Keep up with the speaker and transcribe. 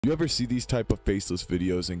You ever see these type of faceless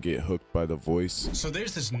videos and get hooked by the voice? So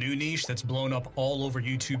there's this new niche that's blown up all over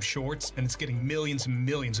YouTube Shorts, and it's getting millions and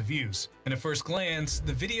millions of views. And at first glance,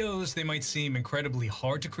 the videos, they might seem incredibly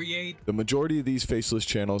hard to create. The majority of these faceless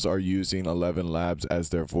channels are using Elevenlabs as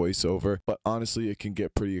their voiceover, but honestly, it can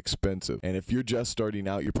get pretty expensive. And if you're just starting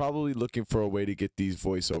out, you're probably looking for a way to get these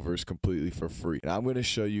voiceovers completely for free. And I'm going to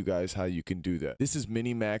show you guys how you can do that. This is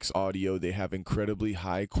Minimax Audio. They have incredibly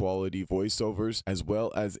high quality voiceovers as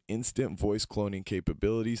well as instant voice cloning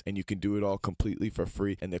capabilities, and you can do it all completely for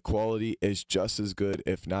free, and the quality is just as good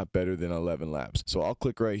if not better than Elevenlabs. So I'll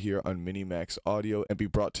click right here on Minimax Audio and be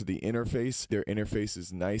brought to the interface. Their interface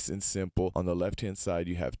is nice and simple. On the left hand side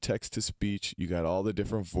you have text to speech, you got all the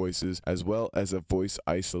different voices as well as a voice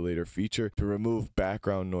isolator feature to remove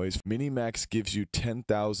background noise. Minimax gives you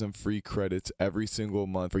 10,000 free credits every single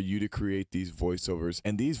month for you to create these voiceovers,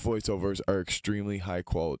 and these voiceovers are extremely high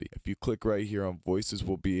quality. If you click right here on voices,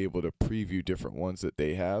 we'll be able to preview different ones that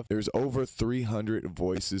they have. There's over 300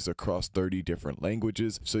 voices across 30 different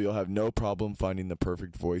languages, so you'll have no problem finding the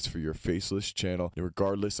perfect voice for your faceless channel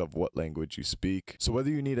regardless of what language you speak. So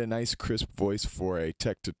whether you need a nice crisp voice for a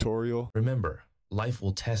tech tutorial, remember, life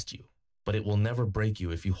will test you, but it will never break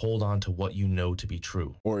you if you hold on to what you know to be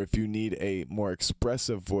true. or if you need a more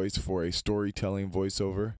expressive voice for a storytelling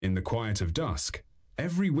voiceover, In the quiet of dusk,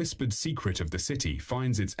 every whispered secret of the city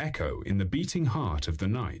finds its echo in the beating heart of the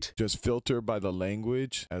night. just filter by the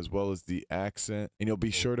language as well as the accent, and you'll be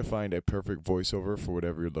sure to find a perfect voiceover for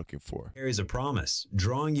whatever you're looking for. Carries a promise,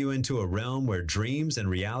 drawing you into a realm where dreams and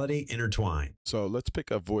reality intertwine. So let's pick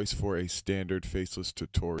a voice for a standard faceless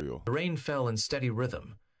tutorial. The rain fell in steady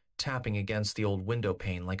rhythm, tapping against the old window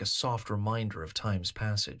pane like a soft reminder of time's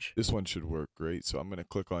passage. This one should work great, so I'm going to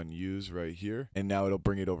click on use right here, and now it'll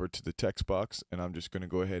bring it over to the text box, and I'm just going to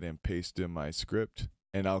go ahead and paste in my script,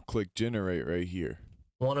 and I'll click generate right here.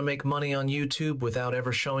 Want to make money on YouTube without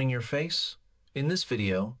ever showing your face? In this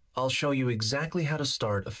video, I'll show you exactly how to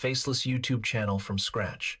start a faceless YouTube channel from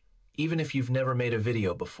scratch, even if you've never made a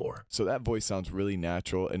video before. So that voice sounds really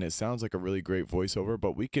natural, and it sounds like a really great voiceover,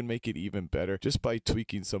 but we can make it even better just by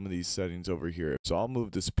tweaking some of these settings over here. So I'll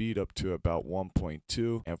move the speed up to about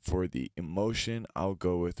 1.2, and for the emotion, I'll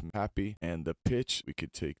go with happy, and the pitch we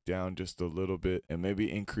could take down just a little bit, and maybe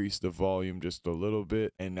increase the volume just a little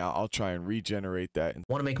bit, and now I'll try and regenerate that.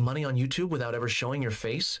 Want to make money on YouTube without ever showing your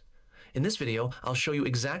face? In this video, I'll show you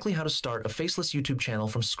exactly how to start a faceless YouTube channel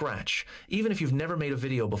from scratch, even if you've never made a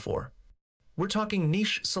video before. We're talking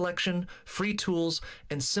niche selection, free tools,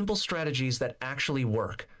 and simple strategies that actually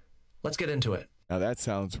work. Let's get into it. Now that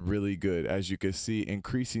sounds really good. As you can see,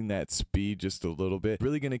 increasing that speed just a little bit,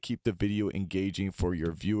 really going to keep the video engaging for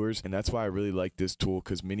your viewers. And that's why I really like this tool,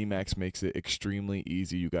 because Minimax makes it extremely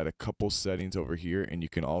easy. You got a couple settings over here, and you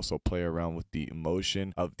can also play around with the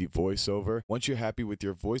emotion of the voiceover. Once you're happy with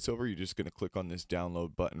your voiceover, you're just going to click on this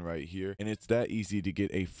download button right here. And it's that easy to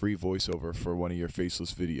get a free voiceover for one of your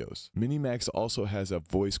faceless videos. Minimax also has a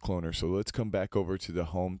voice cloner. So let's come back over to the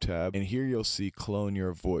home tab, and here you'll see clone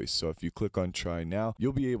your voice. So if you click on try now,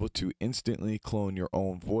 you'll be able to instantly clone your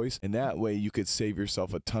own voice, and that way you could save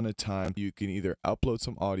yourself a ton of time. You can either upload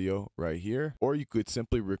some audio right here, or you could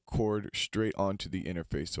simply record straight onto the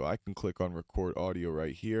interface. So I can click on record audio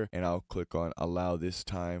right here, and I'll click on allow this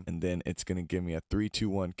time, and then it's going to give me a 3 2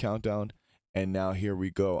 1 countdown. And now here we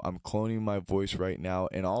go. I'm cloning my voice right now,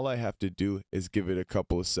 and all I have to do is give it a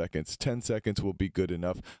couple of seconds. 10 seconds will be good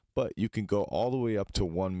enough, but you can go all the way up to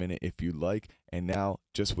 1 minute if you like. And now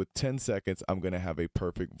just with 10 seconds, I'm going to have a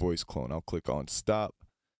perfect voice clone. I'll click on stop,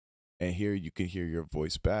 and here you can hear your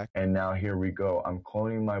voice back. And now here we go. I'm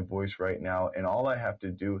cloning my voice right now, and all I have to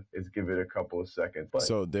do is give it a couple of seconds.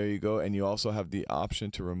 So there you go. And you also have the option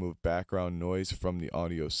to remove background noise from the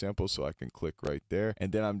audio sample. So I can click right there,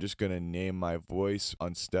 and then I'm just going to name my voice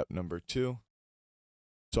on step number 2.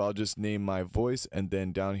 So I'll just name my voice, and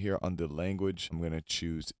then down here on the language, I'm going to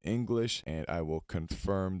choose English, and I will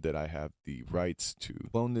confirm that I have the rights to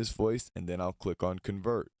clone this voice, and then I'll click on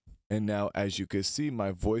convert. And now, as you can see,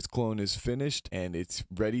 my voice clone is finished and it's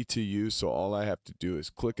ready to use. So all I have to do is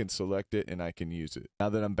click and select it, and I can use it. Now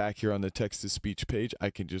that I'm back here on the text-to-speech page, I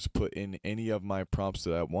can just put in any of my prompts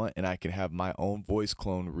that I want, and I can have my own voice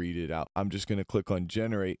clone read it out. I'm just going to click on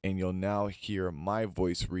generate, and you'll now hear my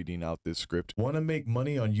voice reading out this script. Want to make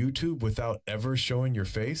money on YouTube without ever showing your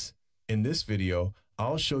face? In this video,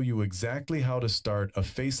 I'll show you exactly how to start a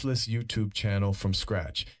faceless YouTube channel from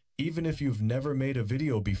scratch, even if you've never made a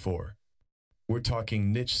video before. We're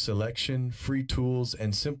talking niche selection, free tools,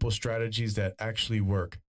 and simple strategies that actually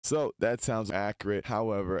work. So that sounds accurate.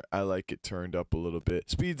 However, I like it turned up a little bit.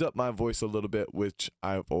 Speeds up my voice a little bit, which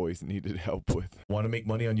I've always needed help with. Want to make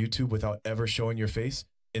money on YouTube without ever showing your face?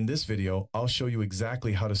 In this video, I'll show you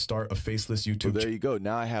exactly how to start a faceless YouTube channel. There you go.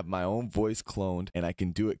 Now I have my own voice cloned and I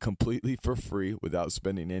can do it completely for free without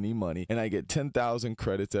spending any money. And I get 10,000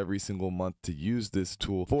 credits every single month to use this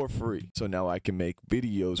tool for free. So now I can make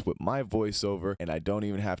videos with my voiceover and I don't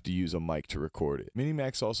even have to use a mic to record it.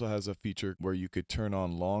 Minimax also has a feature where you could turn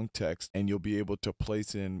on long text and you'll be able to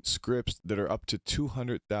place in scripts that are up to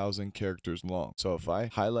 200,000 characters long. So if I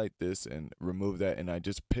highlight this and remove that and I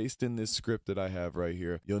just paste in this script that I have right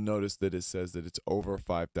here, you'll notice that it says that it's over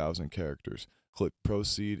 5,000 characters. Click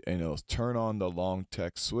proceed and it'll turn on the long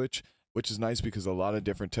text switch, which is nice because a lot of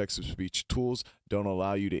different text-to-speech tools don't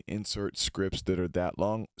allow you to insert scripts that are that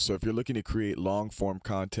long. So if you're looking to create long-form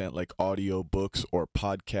content like audio books or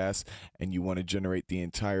podcasts and you want to generate the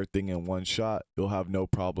entire thing in one shot, you'll have no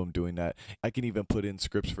problem doing that. I can even put in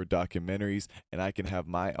scripts for documentaries and I can have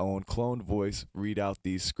my own cloned voice read out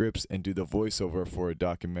these scripts and do the voiceover for a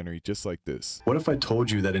documentary just like this. What if I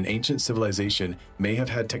told you that an ancient civilization may have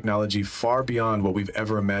had technology far beyond what we've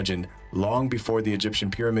ever imagined, long before the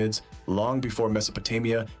Egyptian pyramids, long before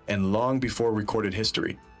Mesopotamia, and long before recorded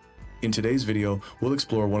history? In today's video, we'll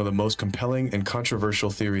explore one of the most compelling and controversial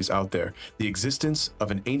theories out there, the existence of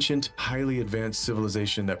an ancient, highly advanced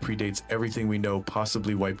civilization that predates everything we know,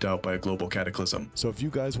 possibly wiped out by a global cataclysm. So if you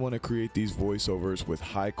guys want to create these voiceovers with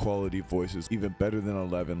high quality voices, even better than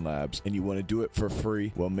Elevenlabs, and you want to do it for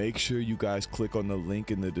free, well, make sure you guys click on the link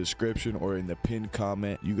in the description or in the pinned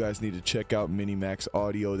comment. You guys need to check out Minimax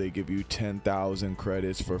Audio. They give you 10,000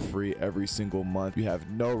 credits for free every single month. You have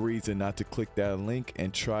no reason not to click that link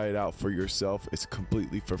and try it out for yourself. It's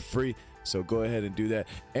completely for free, so go ahead and do that.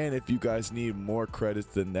 And if you guys need more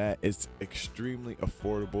credits than that, it's extremely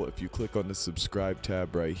affordable. If you click on the subscribe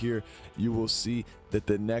tab right here, you will see that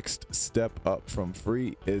the next step up from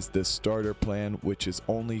free is the starter plan, which is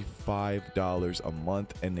only $5 a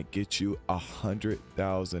month, and it gets you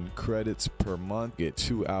 100,000 credits per month. Get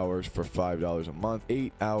 2 hours for $5 a month,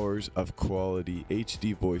 8 hours of quality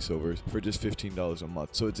HD voiceovers for just $15 a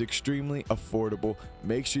month. So it's extremely affordable.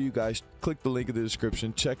 Make sure you guys click the link in the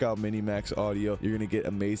description, check out Minimax Audio. You're gonna get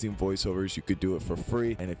amazing voiceovers. You could do it for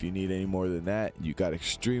free, and if you need any more than that, you got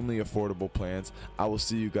extremely affordable plans. I will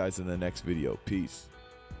see you guys in the next video. Peace.